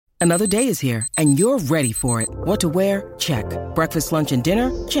Another day is here, and you're ready for it. What to wear? Check. Breakfast, lunch, and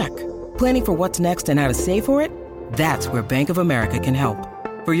dinner? Check. Planning for what's next and how to save for it? That's where Bank of America can help.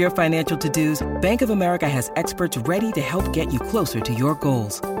 For your financial to-dos, Bank of America has experts ready to help get you closer to your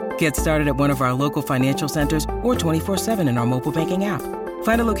goals. Get started at one of our local financial centers or 24/7 in our mobile banking app.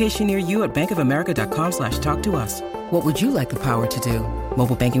 Find a location near you at bankofamerica.com/talktous. What would you like the power to do?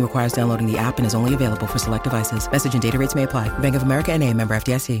 Mobile banking requires downloading the app and is only available for select devices. Message and data rates may apply. Bank of America N.A., member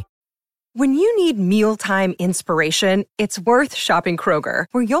FDIC. When you need mealtime inspiration, it's worth shopping Kroger,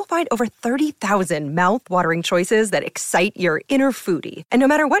 where you'll find over 30,000 mouth-watering choices that excite your inner foodie. And no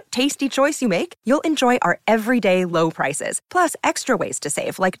matter what tasty choice you make, you'll enjoy our everyday low prices, plus extra ways to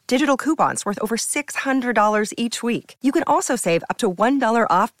save, like digital coupons worth over $600 each week. You can also save up to $1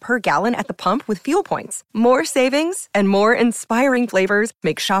 off per gallon at the pump with fuel points. More savings and more inspiring flavors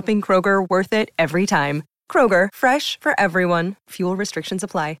make shopping Kroger worth it every time. Kroger, fresh for everyone. Fuel restrictions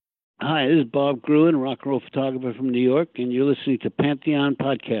apply. Hi, this is Bob Gruen, rock and roll photographer from New York, and you're listening to Pantheon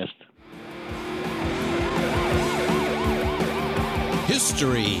Podcast.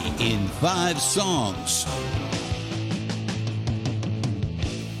 History in 5 songs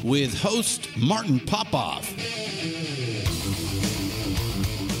with host Martin Popoff.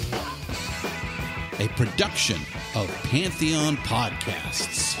 A production of Pantheon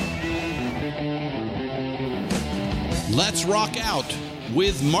Podcasts. Let's rock out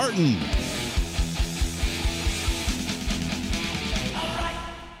with Martin.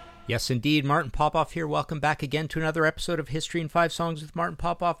 Yes, indeed. Martin Popoff here. Welcome back again to another episode of History in 5 Songs with Martin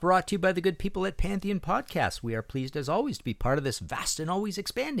Popoff, brought to you by the good people at Pantheon Podcasts. We are pleased, as always, to be part of this vast and always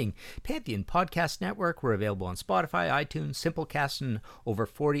expanding Pantheon Podcast Network. We're available on Spotify, iTunes, Simplecast, and over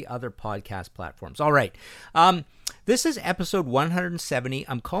 40 other podcast platforms. All right. This is episode 170.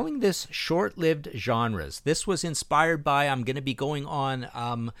 I'm calling this Short-Lived Genres. This was inspired by, I'm going to be going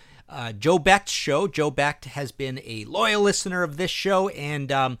on Joe Becht's show. Joe Becht has been a loyal listener of this show,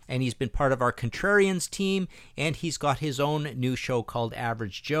 and he's been part of our Contrarians team, and he's got his own new show called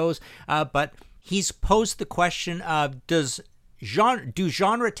Average Joe's. But he's posed the question of, do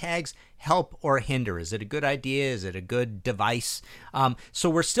genre tags help or hinder? Is it a good idea? Is it a good device? So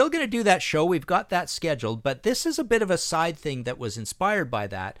we're still going to do that show. We've got that scheduled, but this is a bit of a side thing that was inspired by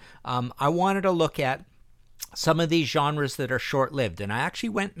that. I wanted to look at some of these genres that are short-lived, and I actually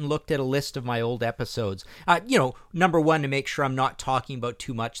went and looked at a list of my old episodes. Number one, to make sure I'm not talking about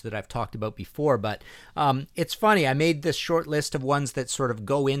too much that I've talked about before, but it's funny. I made this short list of ones that sort of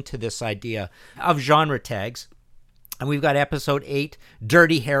go into this idea of genre tags. And we've got episode 8,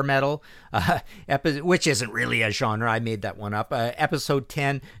 Dirty Hair Metal, which isn't really a genre. I made that one up. Episode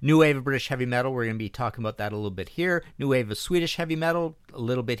 10, New Wave of British Heavy Metal. We're going to be talking about that a little bit here. New Wave of Swedish Heavy Metal, a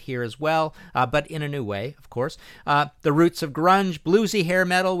little bit here as well, but in a new way, of course. The Roots of Grunge, Bluesy Hair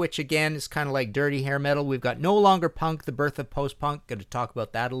Metal, which again is kind of like Dirty Hair Metal. We've got No Longer Punk, The Birth of Post-Punk. Going to talk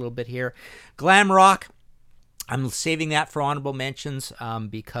about that a little bit here. Glam Rock. I'm saving that for honorable mentions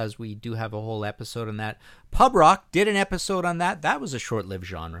because we do have a whole episode on that. Pub rock, did an episode on that. That was a short-lived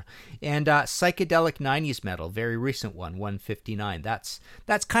genre. And psychedelic 90s metal, very recent one, 159. That's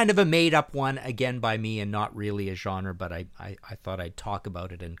kind of a made-up one, again, by me, and not really a genre, but I thought I'd talk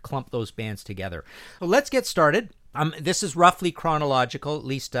about it and clump those bands together. So let's get started. This is roughly chronological, at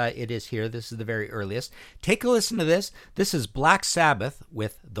least it is here. This is the very earliest. Take a listen to this. This is Black Sabbath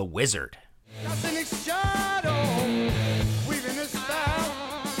with The Wizard. Nothing is shadow, weaving the spell.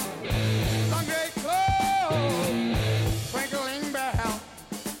 Long gray clothes, twinkling bell.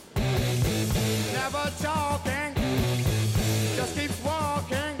 Never talking, just keeps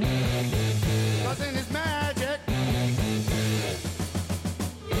walking. Nothing is magic.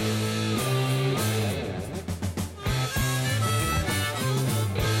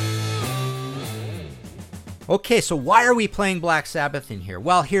 Okay, so why are we playing Black Sabbath in here?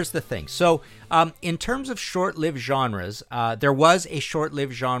 Well, here's the thing. So, in terms of short-lived genres, there was a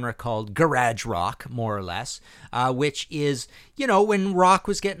short-lived genre called garage rock, more or less, which is, when rock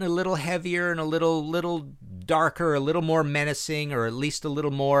was getting a little heavier and a little darker, a little more menacing, or at least a little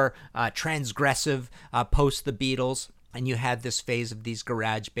more transgressive post the Beatles. And you had this phase of these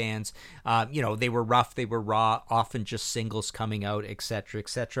garage bands. They were rough, they were raw, often just singles coming out, etc.,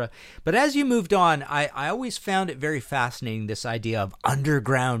 etc. But as you moved on, I always found it very fascinating, this idea of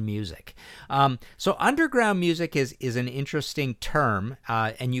underground music. So underground music is an interesting term,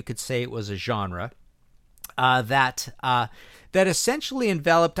 and you could say it was a genre. that essentially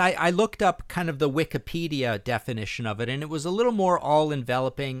enveloped. I looked up kind of the Wikipedia definition of it, and it was a little more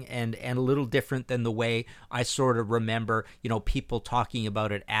all-enveloping and a little different than the way I sort of remember, people talking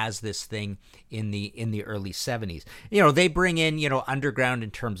about it as this thing in the early 70s. They bring in, underground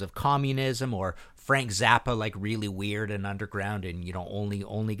in terms of communism, or Frank Zappa, like really weird and underground and,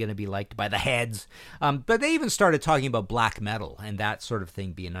 only going to be liked by the heads. But they even started talking about black metal and that sort of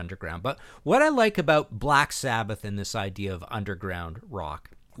thing being underground. But what I like about Black Sabbath and this idea of underground rock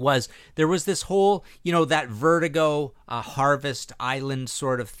was there was this whole, that Vertigo, Harvest Island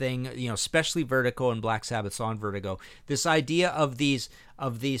sort of thing, especially Vertigo and Black Sabbath's on Vertigo. This idea of these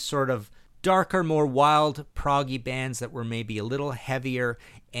sort of darker, more wild, proggy bands that were maybe a little heavier,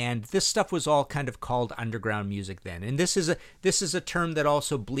 and this stuff was all kind of called underground music then. And this is a term that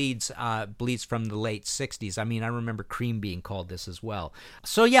also bleeds from the late 60s. I mean, I remember Cream being called this as well.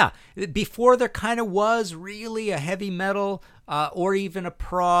 So yeah, before there kind of was really a heavy metal or even a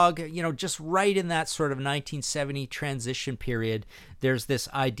prog, just right in that sort of 1970 transition period, there's this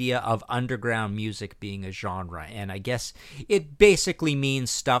idea of underground music being a genre. And I guess it basically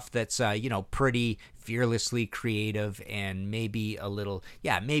means stuff that's, pretty fearlessly creative and maybe a little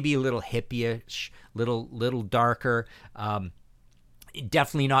hippie-ish, little darker.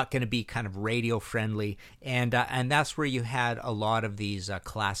 Definitely not going to be kind of radio friendly, and that's where you had a lot of these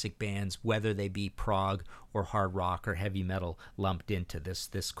classic bands, whether they be prog or hard rock or heavy metal, lumped into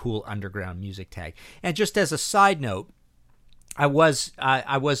this cool underground music tag. And just as a side note, I was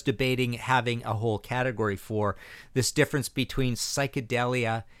debating having a whole category for this difference between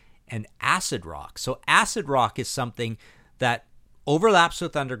psychedelia and acid rock. So acid rock is something that overlaps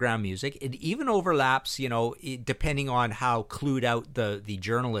with underground music. It even overlaps, depending on how clued out the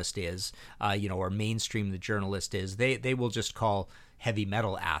journalist is, or mainstream the journalist is. They will just call heavy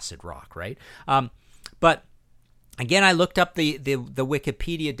metal acid rock, right? But again, I looked up the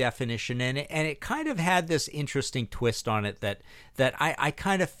Wikipedia definition, and it kind of had this interesting twist on it that I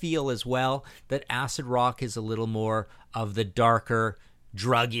kind of feel as well, that acid rock is a little more of the darker,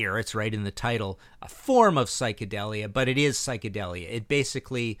 druggier, it's right in the title, a form of psychedelia, but it is psychedelia. It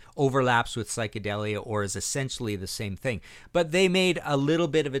basically overlaps with psychedelia or is essentially the same thing. But they made a little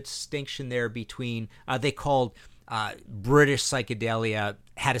bit of a distinction there between, they called British psychedelia,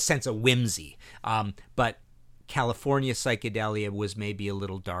 had a sense of whimsy, but California psychedelia was maybe a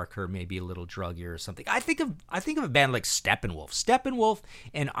little darker, maybe a little druggier or something. I think of a band like Steppenwolf. Steppenwolf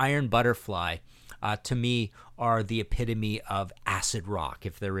and Iron Butterfly, to me, are the epitome of acid rock,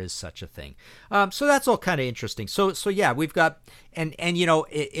 if there is such a thing. So that's all kind of interesting. So yeah, we've got, and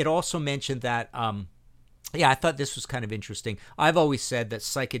it also mentioned that, I thought this was kind of interesting. I've always said that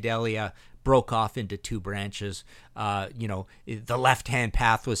psychedelia broke off into two branches. The left-hand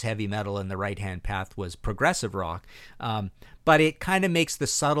path was heavy metal and the right-hand path was progressive rock. But it kind of makes the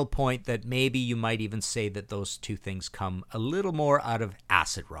subtle point that maybe you might even say that those two things come a little more out of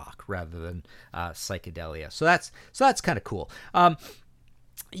acid rock rather than psychedelia. So that's kind of cool.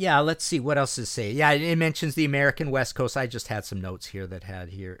 Yeah, let's see what else to say. Yeah, it mentions the American West Coast. I just had some notes here that had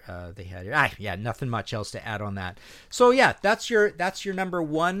here. They had here. Yeah, nothing much else to add on that. So yeah, that's your number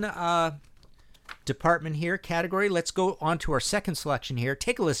one department here, category. Let's go on to our second selection here.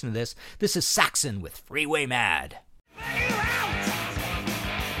 Take a listen to this. This is Saxon with Freeway Mad.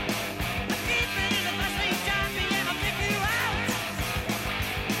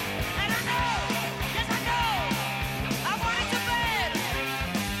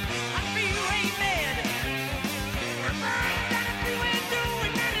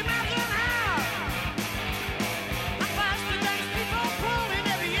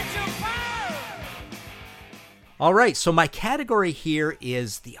 All right, so my category here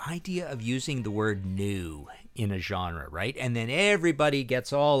is the idea of using the word new in a genre, right? And then everybody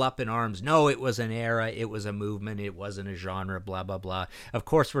gets all up in arms. No, it was an era, it was a movement, it wasn't a genre, blah, blah, blah. Of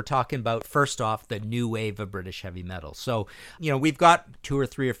course, we're talking about, first off, the new wave of British heavy metal. So, we've got 2 or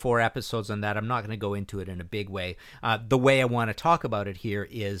 3 or 4 episodes on that. I'm not going to go into it in a big way. The way I want to talk about it here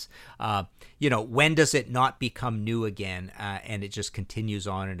is, when does it not become new again, and it just continues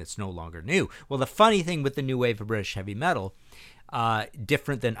on and it's no longer new? Well, the funny thing with the new wave of British heavy metal,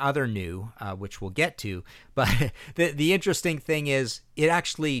 different than other new, which we'll get to. But the interesting thing is it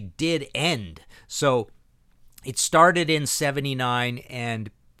actually did end. So it started in 79,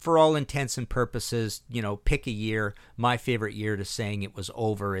 and for all intents and purposes, pick a year. My favorite year to saying it was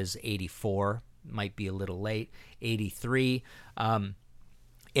over is 84. Might be a little late. 83.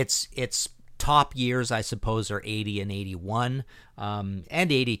 It's top years, I suppose, are 80 and 81, and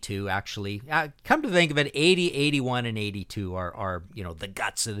 82, actually. Come to think of it, 80, 81, and 82 are the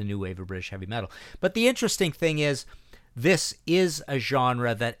guts of the new wave of British heavy metal. But the interesting thing is, this is a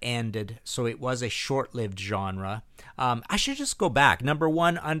genre that ended, so it was a short-lived genre. I should just go back. Number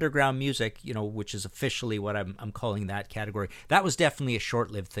one, underground music, which is officially what I'm calling that category. That was definitely a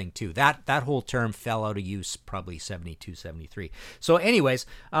short-lived thing too. That whole term fell out of use probably 72, 73. So anyways,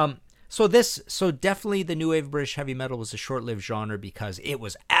 so definitely the new wave of British heavy metal was a short-lived genre because it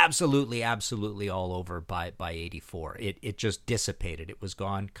was absolutely all over by 84. It just dissipated. It was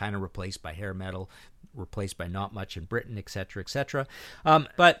gone, kind of replaced by hair metal, replaced by Not Much in Britain, etc., etc.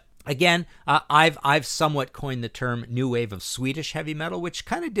 But again, I've somewhat coined the term new wave of Swedish heavy metal, which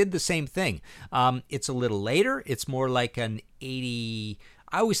kind of did the same thing. It's a little later. It's more like an 80.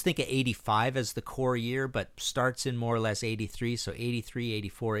 I always think of 85 as the core year, but starts in more or less 83, so 83,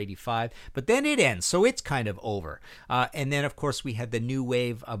 84, 85. But then it ends, so it's kind of over. And then, of course, we had the new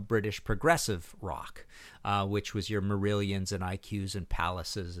wave of British progressive rock, which was your Marillions and IQs and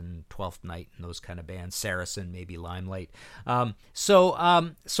Palaces and Twelfth Night and those kind of bands, Saracen, maybe Limelight.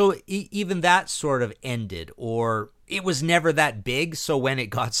 So even that sort of ended, or it was never that big, so when it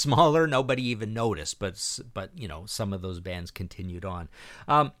got smaller, nobody even noticed. But some of those bands continued on.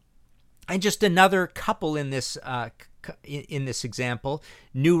 And just another couple in this example,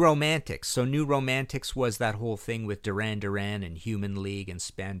 New Romantics. So New Romantics was that whole thing with Duran Duran and Human League and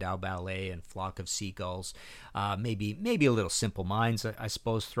Spandau Ballet and Flock of Seagulls. Maybe a little Simple Minds, I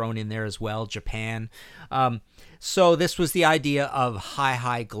suppose, thrown in there as well. Japan. So this was the idea of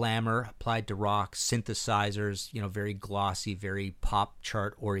high glamour applied to rock, synthesizers, very glossy, very pop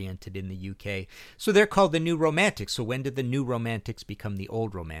chart oriented in the UK. So they're called the New Romantics. So when did the New Romantics become the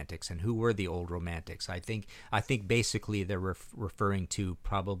Old Romantics, and who were the Old Romantics? I think basically they're referring to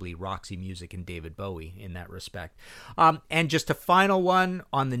probably Roxy Music and David Bowie in that respect. And just a final one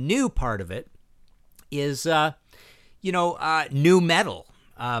on the new part of it is, new metal.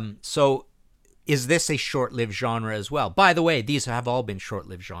 So is this a short-lived genre as well? By the way, these have all been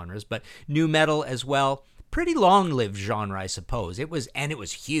short-lived genres, but new metal as well, pretty long-lived genre, I suppose. It was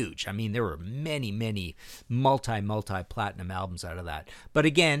huge. I mean, there were many multi-platinum albums out of that. But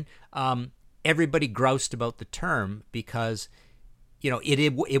again, everybody groused about the term because,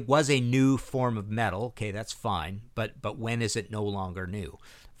 it was a new form of metal. Okay, that's fine. But when is it no longer new?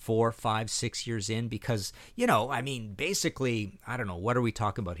 4, 5, 6 years in? Because, basically, I don't know, what are we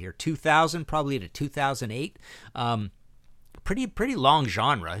talking about here? 2000 probably to 2008. Pretty long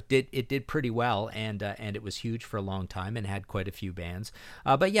genre. It did pretty well, and it was huge for a long time and had quite a few bands.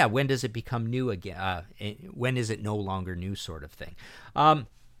 But yeah, when does it become new again? When is it no longer new, sort of thing?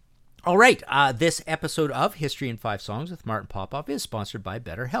 All right, this episode of History in 5 Songs with Martin Popoff is sponsored by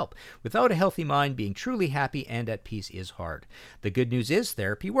BetterHelp. Without a healthy mind, being truly happy and at peace is hard. The good news is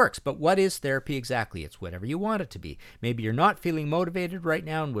therapy works, but what is therapy exactly? It's whatever you want it to be. Maybe you're not feeling motivated right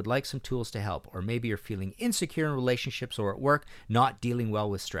now and would like some tools to help, or maybe you're feeling insecure in relationships or at work, not dealing well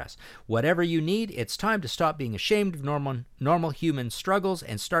with stress. Whatever you need, it's time to stop being ashamed of normal human struggles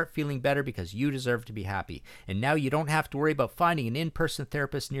and start feeling better because you deserve to be happy. And now you don't have to worry about finding an in-person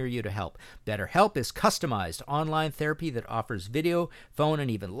therapist near you to help. BetterHelp is customized online therapy that offers video, phone,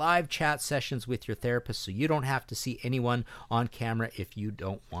 and even live chat sessions with your therapist, so you don't have to see anyone on camera if you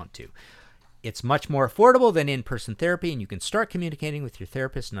don't want to. It's much more affordable than in-person therapy, and you can start communicating with your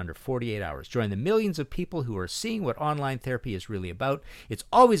therapist in under 48 hours. Join the millions of people who are seeing what online therapy is really about. It's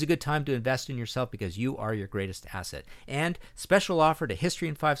always a good time to invest in yourself because you are your greatest asset. And special offer to History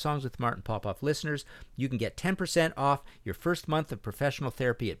in 5 Songs with Martin Popoff listeners, you can get 10% off your first month of professional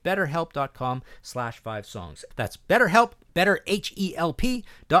therapy at BetterHelp.com/5songs. That's BetterHelp,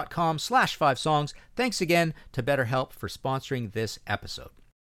 BetterHelp.com/5songs. Thanks again to BetterHelp for sponsoring this episode.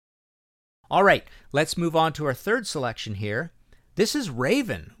 All right, let's move on to our third selection here. This is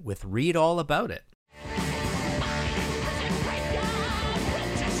Raven with Read All About It.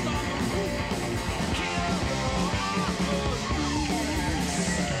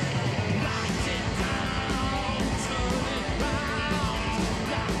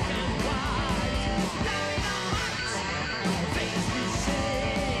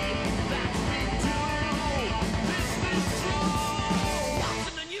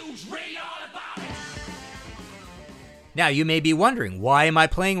 Now, you may be wondering, why am I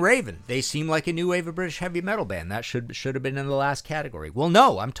playing Raven? They seem like a new wave of British heavy metal band. That should have been in the last category. Well,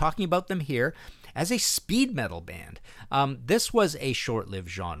 no, I'm talking about them here as a speed metal band. This was a short-lived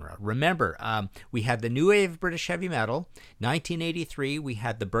genre. Remember, we had the new wave of British heavy metal. 1983, we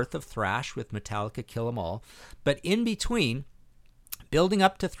had the birth of thrash with Metallica, Kill 'Em All. But in between, building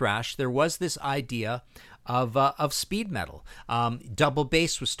up to thrash, there was this idea of speed metal. Double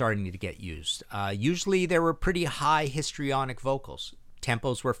bass was starting to get used. Usually there were pretty high histrionic vocals.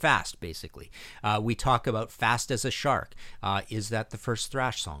 Tempos were fast, basically. We talk about Fast as a Shark. Is that the first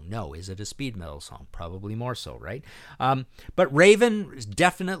thrash song? No. Is it a speed metal song? Probably more so, right? But Raven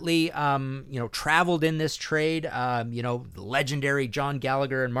definitely, traveled in this trade. The legendary John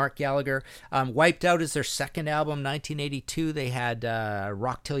Gallagher and Mark Gallagher. Wiped Out is their second album, 1982. They had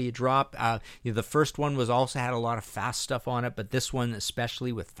Rock Till You Drop. The first one also had a lot of fast stuff on it, but this one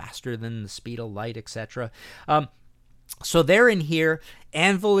especially with Faster Than the Speed of Light, etc. So they're in here.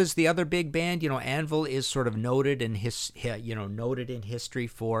 Anvil is the other big band. Anvil is sort of noted in history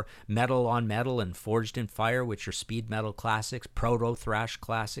for Metal on Metal and Forged in Fire, which are speed metal classics, proto thrash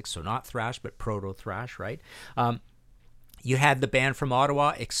classics. So not thrash, but proto thrash, right? You had the band from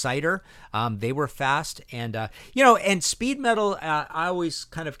Ottawa, Exciter. They were fast. And, and speed metal, I always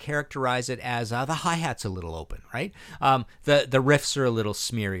kind of characterize it as the hi-hat's a little open, right? The riffs are a little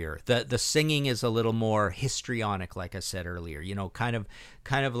smearier. The singing is a little more histrionic, like I said earlier, kind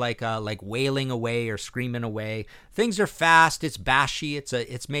of like wailing away or screaming away. Things are fast. It's bashy.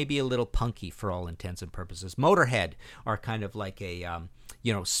 It's maybe a little punky for all intents and purposes. Motorhead are kind of like a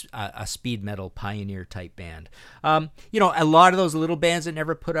speed metal pioneer type band. A lot of those little bands that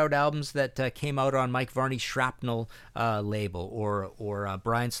never put out albums that came out on Mike Varney's Shrapnel label or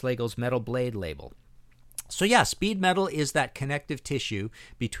Brian Slagle's Metal Blade label. So yeah, speed metal is that connective tissue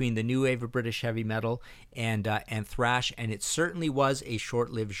between the new wave of British heavy metal and thrash, and it certainly was a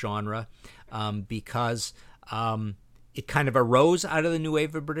short-lived genre because it kind of arose out of the new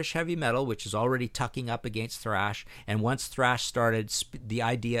wave of British heavy metal, which is already tucking up against thrash. And once thrash started, the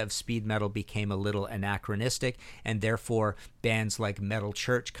idea of speed metal became a little anachronistic, and therefore bands like Metal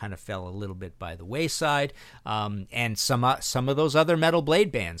Church kind of fell a little bit by the wayside. And some of those other Metal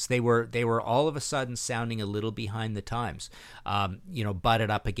Blade bands, they were all of a sudden sounding a little behind the times.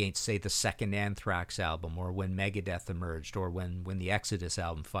 Butted up against, say, the second Anthrax album, or when Megadeth emerged, or when the Exodus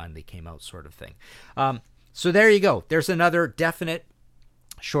album finally came out, sort of thing. So there you go. There's another definite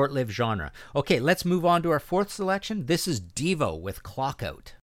short-lived genre. Okay, let's move on to our fourth selection. This is Devo with Clock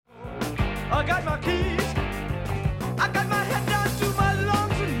Out. I got my keys. I got my head down to my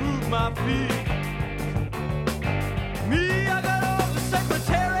lungs and move my feet. Me, I got all the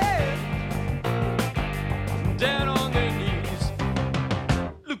secretaries down on their knees.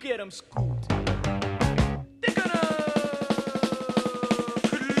 Look at them scoot. They're gonna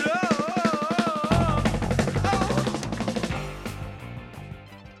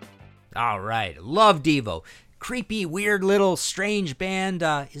All right. Love Devo. Creepy, weird little strange band.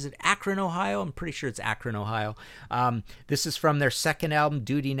 Is it Akron, Ohio? I'm pretty sure it's Akron, Ohio. This is from their second album,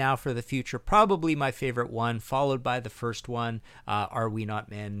 Duty Now for the Future. Probably my favorite one, followed by the first one, Are We Not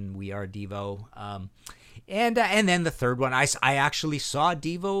Men? We Are Devo. And then the third one, I actually saw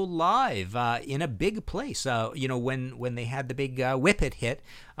Devo live in a big place. When they had the big Whip It hit,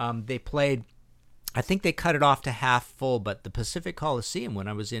 they played, I think they cut it off to half full, but the Pacific Coliseum when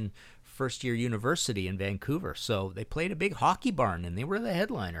I was in first-year university in Vancouver. So they played a big hockey barn, and they were the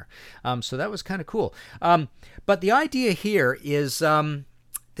headliner. So that was kind of cool. But the idea here is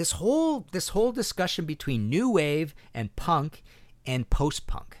this whole discussion between new wave and punk and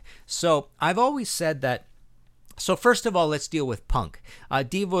post-punk. So I've always said that. So first of all, let's deal with punk.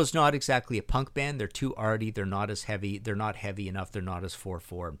 Devo is not exactly a punk band. They're too arty. They're not as heavy. They're not heavy enough. They're not as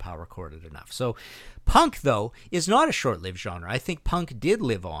 4/4 and power chorded enough. So punk, though, is not a short-lived genre. I think punk did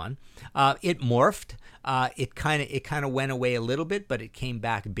live on. It morphed. It kind of went away a little bit, but it came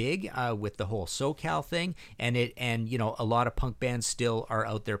back big with the whole SoCal thing. And a lot of punk bands still are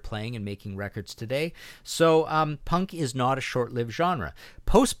out there playing and making records today. So punk is not a short-lived genre.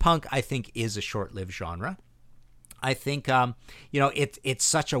 Post-punk, I think, is a short-lived genre. I think it's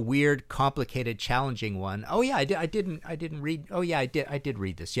such a weird, complicated, challenging one. Oh yeah, I didn't read. Oh yeah, I did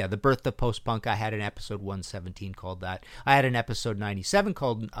read this. Yeah, The Birth of Post-Punk. I had an episode 117 called that. I had an episode 97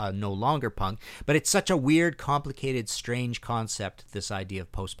 called No Longer Punk. But it's such a weird, complicated, strange concept, this idea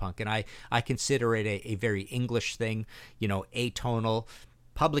of post-punk, and I consider it a very English thing. Atonal.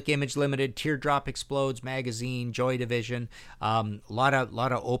 Public Image Limited, Teardrop Explodes magazine, Joy Division, a lot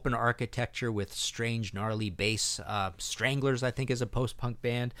of open architecture with strange, gnarly bass. Stranglers, I think, is a post-punk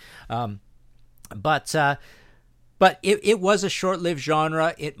band, but But it was a short-lived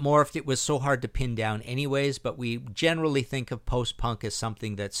genre. It morphed. It was so hard to pin down anyways, but we generally think of post-punk as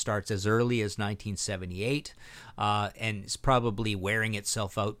something that starts as early as 1978 and is probably wearing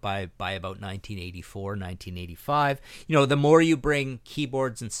itself out by about 1984, 1985. You know, the more you bring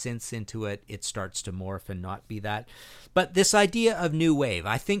keyboards and synths into it, it starts to morph and not be that. But this idea of new wave,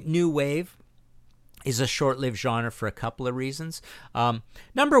 I think new wave is a short-lived genre for a couple of reasons.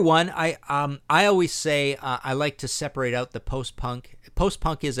 Number one, I always say I like to separate out the post-punk.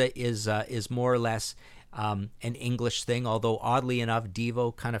 Post-punk is more or less an English thing, although oddly enough,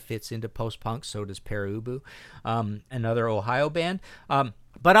 Devo kind of fits into post-punk. So does Pere Ubu, another Ohio band. But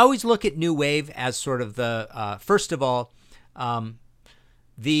I always look at new wave as sort of the first of all.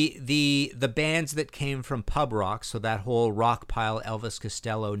 The bands that came from pub rock, so that whole rock pile, Elvis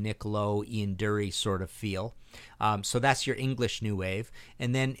Costello, Nick Lowe, Ian Dury sort of feel. So that's your English new wave,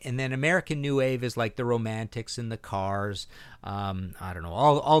 and then American new wave is like the Romantics and the Cars. I don't know,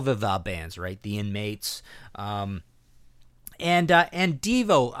 all the bands, right? The Inmates. And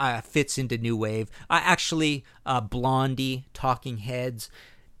Devo fits into new wave. Actually, Blondie, Talking Heads.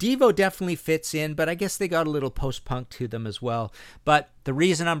 Devo definitely fits in, but I guess they got a little post-punk to them as well. But the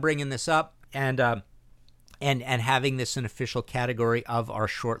reason I'm bringing this up and having this an official category of our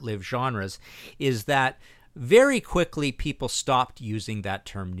short-lived genres is that very quickly people stopped using that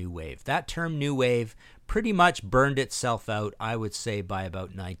term new wave. That term new wave pretty much burned itself out, I would say, by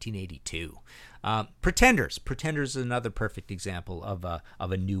about 1982. Pretenders is another perfect example of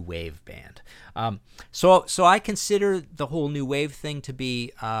a new wave band. So I consider the whole new wave thing to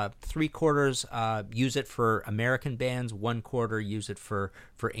be 3/4 use it for American bands, 1/4 use it for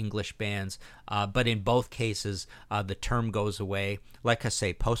English bands. But in both cases, the term goes away. Like I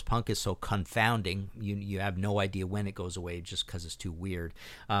say, post-punk is so confounding. You have no idea when it goes away just because it's too weird.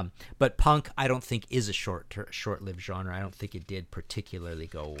 But punk, I don't think, is a short-lived genre. I don't think it did particularly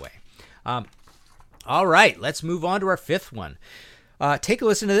go away. All right, let's move on to our fifth one. Take a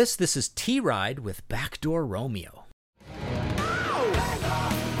listen to this. This is T-Ride with Backdoor Romeo.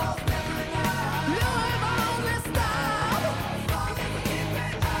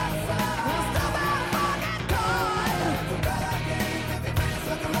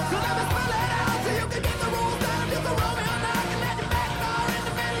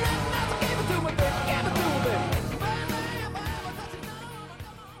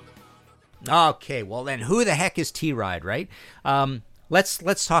 Okay, well then, who the heck is T-Ride, right?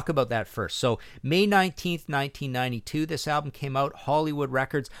 Let's talk about that first. So, May 19th, 1992, this album came out, Hollywood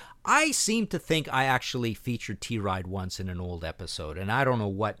Records. I seem to think I actually featured T-Ride once in an old episode, and I don't know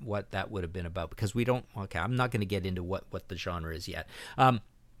what that would have been about, because we don't, okay, I'm not going to get into what the genre is yet.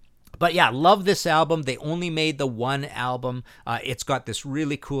 But yeah, love this album. They only made the one album. It's got this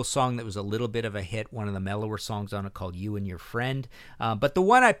really cool song that was a little bit of a hit, one of the mellower songs on it called You and Your Friend. But the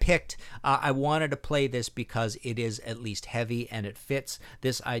one I picked, I wanted to play this because it is at least heavy and it fits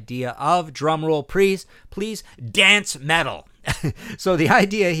this idea of, drumroll please, dance metal. So the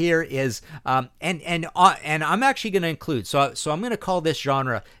idea here is, and I'm actually going to include, so I'm going to call this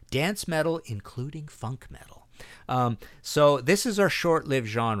genre dance metal, including funk metal. So this is our short-lived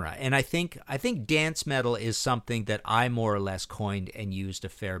genre, and I think dance metal is something that I more or less coined and used a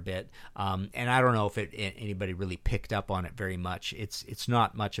fair bit, and I don't know if anybody really picked up on it very much. It's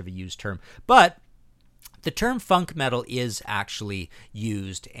not much of a used term, but the term funk metal is actually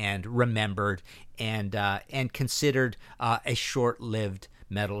used and remembered and considered a short-lived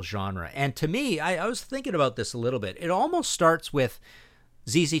metal genre. And to me, I was thinking about this a little bit. It almost starts with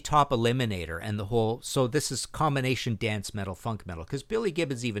ZZ Top Eliminator and the whole, so this is combination dance metal, funk metal, because Billy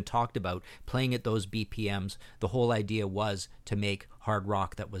Gibbons even talked about playing at those BPMs. The whole idea was to make hard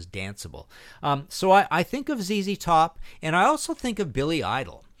rock that was danceable. So I think of ZZ Top, and I also think of Billy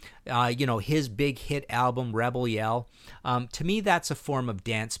Idol. His big hit album, Rebel Yell. To me, that's a form of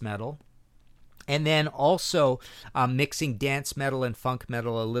dance metal. And then also mixing dance metal and funk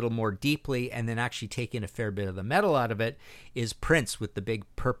metal a little more deeply, and then actually taking a fair bit of the metal out of it, is Prince with the big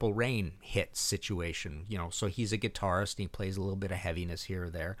Purple Rain hit situation. So he's a guitarist and he plays a little bit of heaviness here or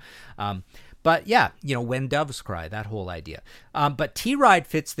there. But yeah, When Doves Cry, that whole idea. But T-Ride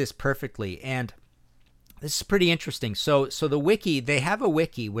fits this perfectly, and this is pretty interesting. So the wiki, they have a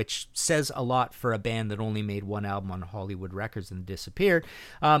wiki which says a lot for a band that only made one album on Hollywood Records and disappeared.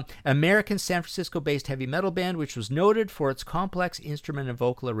 American San Francisco-based heavy metal band, which was noted for its complex instrument and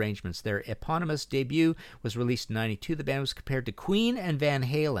vocal arrangements. Their eponymous debut was released in 1992. The band was compared to Queen and Van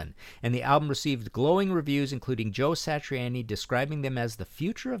Halen, and the album received glowing reviews, including Joe Satriani describing them as the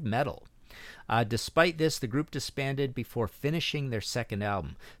future of metal. Despite this, the group disbanded before finishing their second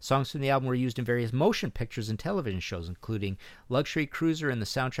album. Songs from the album were used in various motion pictures and television shows, including Luxury Cruiser in the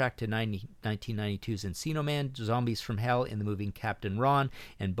soundtrack to 1992's Encino Man, Zombies from Hell in the movie Captain Ron,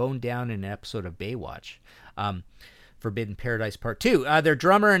 and Bone Down in an episode of Baywatch. Forbidden Paradise Part 2. Their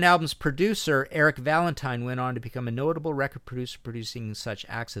drummer and album's producer, Eric Valentine, went on to become a notable record producer, producing such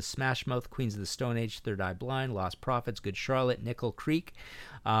acts as Smash Mouth, Queens of the Stone Age, Third Eye Blind, Lost Prophets, Good Charlotte, Nickel Creek,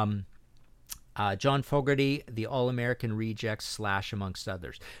 John Fogerty, the All-American Rejects, Slash, amongst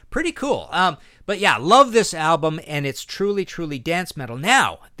others. Pretty cool. But yeah, love this album, and it's truly, truly dance metal.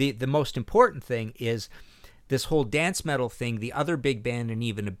 Now, the most important thing is this whole dance metal thing. The other big band, and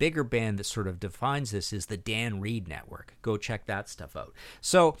even a bigger band that sort of defines this, is the Dan Reed Network. Go check that stuff out.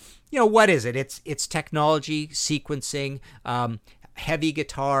 So, what is it? It's technology, sequencing, heavy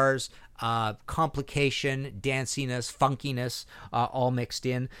guitars, complication, danciness, funkiness, all mixed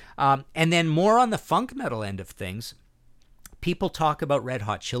in. And then more on the funk metal end of things. People talk about Red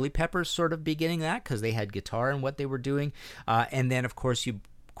Hot Chili Peppers sort of beginning that because they had guitar and what they were doing. And then, of course, you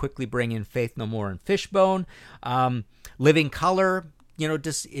quickly bring in Faith No More and Fishbone. Living Colour,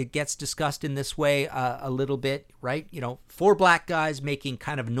 it gets discussed in this way a little bit, right? 4 black guys making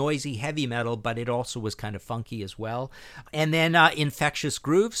kind of noisy heavy metal, but it also was kind of funky as well. And then Infectious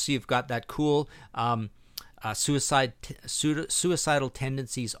Grooves, so you've got that cool Suicidal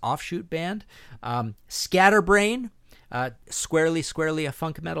Tendencies offshoot band. Scatterbrain, Squarely, a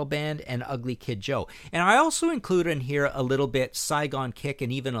funk metal band, and Ugly Kid Joe. And I also include in here a little bit Saigon Kick and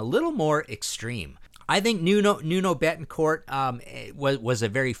even a little more extreme. I think Nuno Bettencourt was a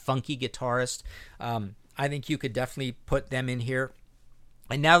very funky guitarist. I think you could definitely put them in here.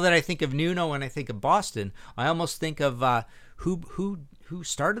 And now that I think of Nuno and I think of Boston, I almost think of who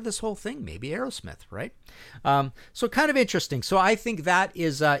started this whole thing? Maybe Aerosmith, right? So kind of interesting. So I think that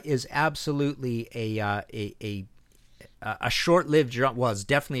is absolutely a short-lived genre. Well, it's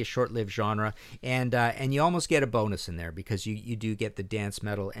definitely a short-lived genre, and you almost get a bonus in there because you do get the dance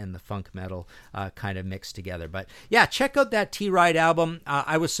metal and the funk metal kind of mixed together. But yeah, check out that T-Ride album.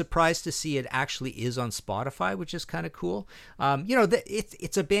 I was surprised to see it actually is on Spotify, which is kind of cool.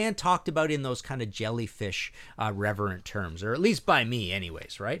 It's a band talked about in those kind of jellyfish reverent terms, or at least by me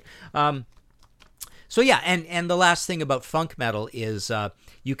anyways, right? So yeah, and the last thing about funk metal is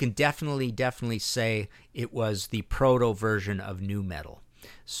you can definitely say it was the proto version of nu metal.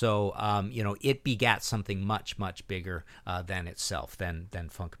 So it begat something much bigger than itself, than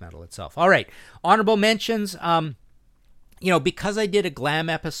funk metal itself. All right, honorable mentions. Because I did a glam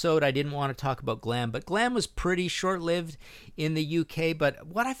episode, I didn't want to talk about glam, but glam was pretty short-lived in the UK. But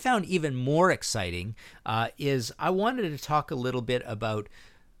what I found even more exciting is I wanted to talk a little bit about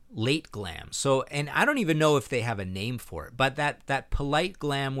late glam. So, and I don't even know if they have a name for it, but that polite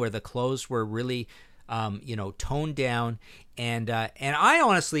glam where the clothes were really, toned down. And I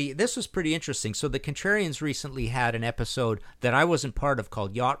honestly, this was pretty interesting. So the Contrarians recently had an episode that I wasn't part of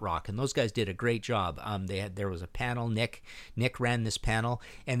called Yacht Rock, and those guys did a great job. There was a panel. Nick ran this panel,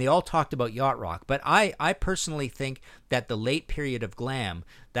 and they all talked about Yacht Rock. But I personally think that the late period of glam,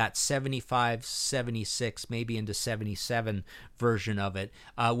 that 75, 76, maybe into 77 version of it,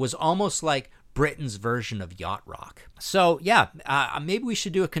 was almost like Britain's version of yacht rock. So yeah, maybe we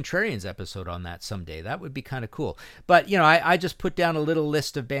should do a Contrarians episode on that someday. That would be kind of cool. But I just put down a little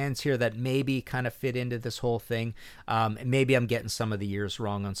list of bands here that maybe kind of fit into this whole thing. Maybe I'm getting some of the years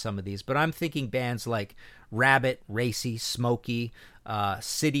wrong on some of these, but I'm thinking bands like Rabbit, Racy, Smokey,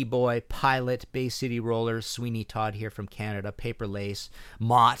 City Boy, Pilot, Bay City Rollers, Sweeney Todd here from Canada, Paper Lace,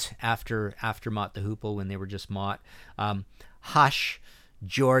 Mott after Mott the Hoople when they were just Mott, Hush,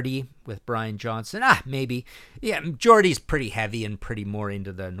 Geordie with Brian Johnson. Maybe. Yeah, Geordie's pretty heavy and pretty more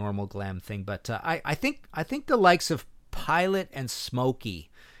into the normal glam thing, but I think the likes of Pilot and Smokey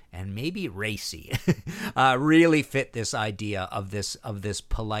and maybe Racy really fit this idea of this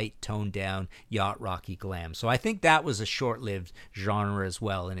polite, toned down, yacht rocky glam. So I think that was a short-lived genre as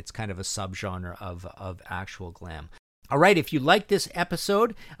well, and it's kind of a subgenre of actual glam. All right, if you like this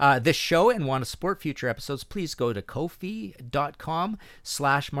episode, this show, and want to support future episodes, please go to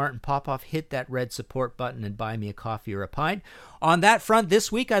Ko-fi.com/Martin Popoff. Hit that red support button and buy me a coffee or a pint. On that front,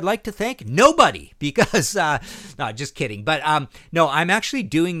 this week, I'd like to thank nobody because, no, just kidding. But no, I'm actually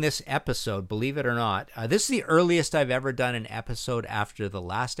doing this episode, believe it or not. This is the earliest I've ever done an episode after the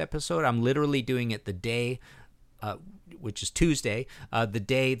last episode. I'm literally doing it the day which is Tuesday, the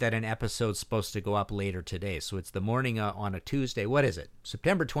day that an episode's supposed to go up later today. So it's the morning on a Tuesday. What is it?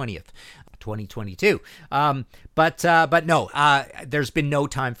 September 20th, 2022. But no, there's been no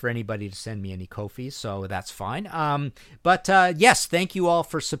time for anybody to send me any Ko-fis, so that's fine. But yes, thank you all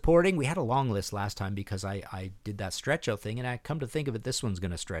for supporting. We had a long list last time because I did that stretch out thing, and I come to think of it, this one's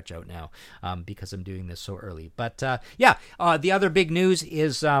going to stretch out now because I'm doing this so early. But yeah, the other big news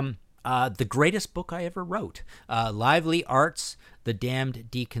is the greatest book I ever wrote, Lively Arts, The Damned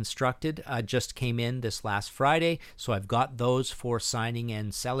Deconstructed, just came in this last Friday. So I've got those for signing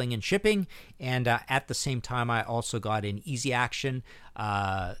and selling and shipping. And at the same time, I also got an Easy Action,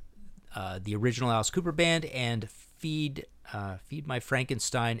 the original Alice Cooper Band, and Feed My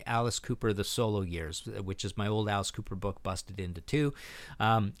Frankenstein, Alice Cooper, The Solo Years, which is my old Alice Cooper book busted into two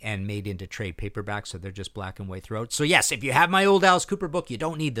and made into trade paperback, so they're just black and white throughout. So yes, if you have my old Alice Cooper book, you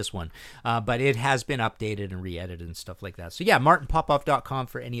don't need this one, but it has been updated and re-edited and stuff like that. So yeah, martinpopoff.com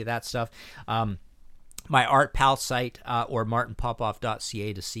for any of that stuff. My Art Pal site or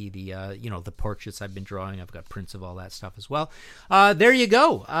martinpopoff.ca to see the the portraits I've been drawing. I've got prints of all that stuff as well. There you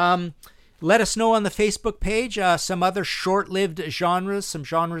go. Let us know on the Facebook page some other short-lived genres, some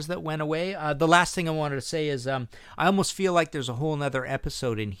genres that went away. The last thing I wanted to say is I almost feel like there's a whole nother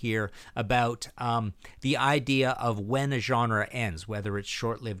episode in here about the idea of when a genre ends, whether it's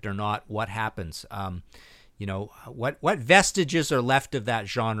short-lived or not, what happens. What vestiges are left of that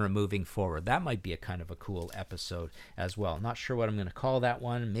genre moving forward. That might be a kind of a cool episode as well. Not sure what I'm going to call that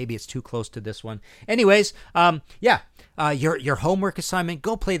one. Maybe it's too close to this one. Anyways, your homework assignment,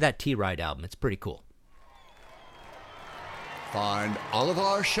 go play that T-Ride album. It's pretty cool. Find all of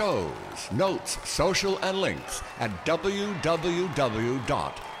our shows, notes, social, and links at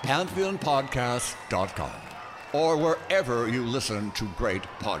www.pantheonpodcast.com or wherever you listen to great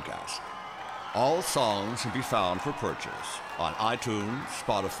podcasts. All songs can be found for purchase on iTunes,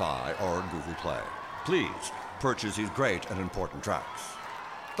 Spotify, or Google Play. Please purchase these great and important tracks.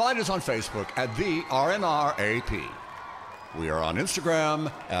 Find us on Facebook at the RNRAP. We are on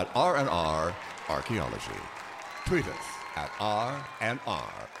Instagram at RNR Archaeology. Tweet us at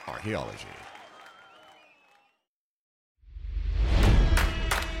RNR Archaeology.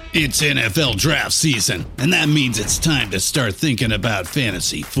 It's NFL draft season, and that means it's time to start thinking about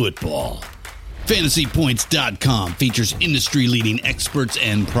fantasy football. FantasyPoints.com features industry-leading experts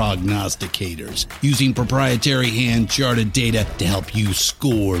and prognosticators using proprietary hand-charted data to help you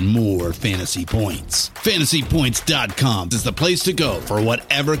score more fantasy points. FantasyPoints.com is the place to go for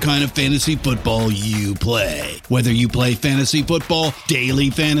whatever kind of fantasy football you play. Whether you play fantasy football, daily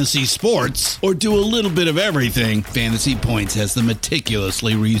fantasy sports, or do a little bit of everything, Fantasy Points has the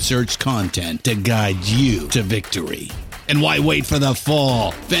meticulously researched content to guide you to victory. And why wait for the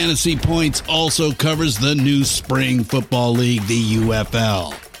fall? Fantasy Points also covers the new spring football league, the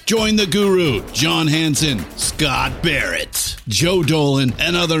UFL. Join the guru, John Hansen, Scott Barrett, Joe Dolan,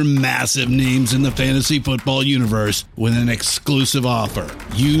 and other massive names in the fantasy football universe with an exclusive offer.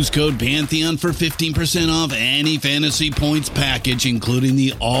 Use code Pantheon for 15% off any Fantasy Points package, including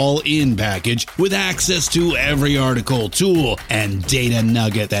the all-in package, with access to every article, tool, and data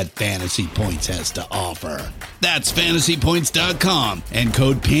nugget that Fantasy Points has to offer. That's FantasyPoints.com and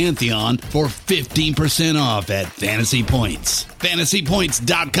code Pantheon for 15% off at Fantasy Points.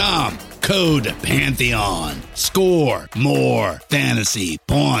 FantasyPoints.com, code Pantheon. Score more fantasy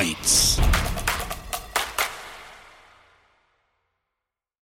points.